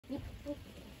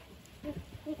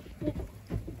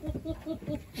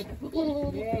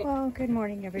Well, good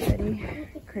morning, everybody.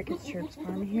 Crickets Chirps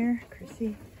Farm here,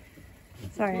 Chrissy.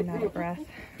 Sorry I'm out of breath.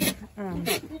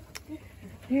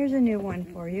 Here's a new one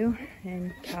for you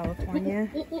in California.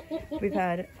 We've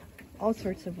had all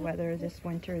sorts of weather this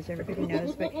winter, as everybody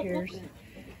knows, but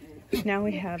now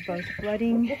we have both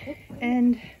flooding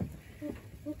and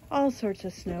all sorts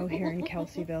of snow here in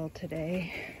Kelseyville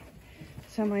today.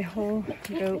 So my whole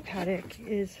goat paddock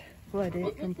is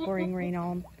flooded from pouring rain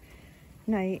all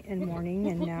night and morning,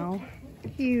 and now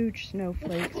huge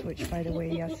snowflakes, which by the way,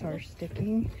 yes, are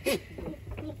sticking.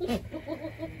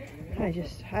 I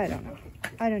don't know.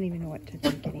 I don't even know what to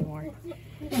think anymore.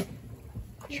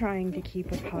 Trying to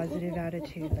keep a positive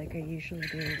attitude like I usually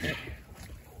do,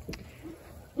 but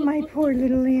my poor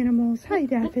little animals. Hi,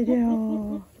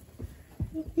 Daffodil.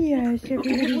 Yes,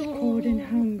 everybody's cold and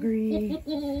hungry.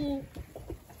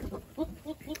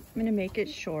 I'm gonna make it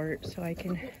short so I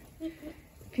can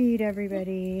feed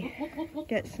everybody,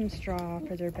 get some straw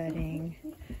for their bedding.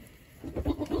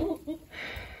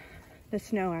 The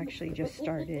snow actually just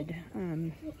started,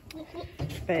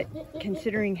 but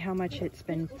considering how much it's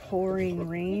been pouring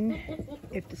rain,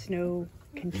 if the snow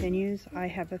continues, I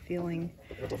have a feeling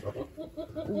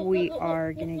we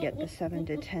are going to get the 7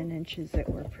 to 10 inches that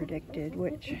were predicted,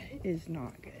 which is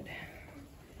not good.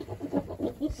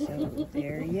 So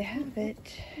there you have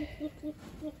it.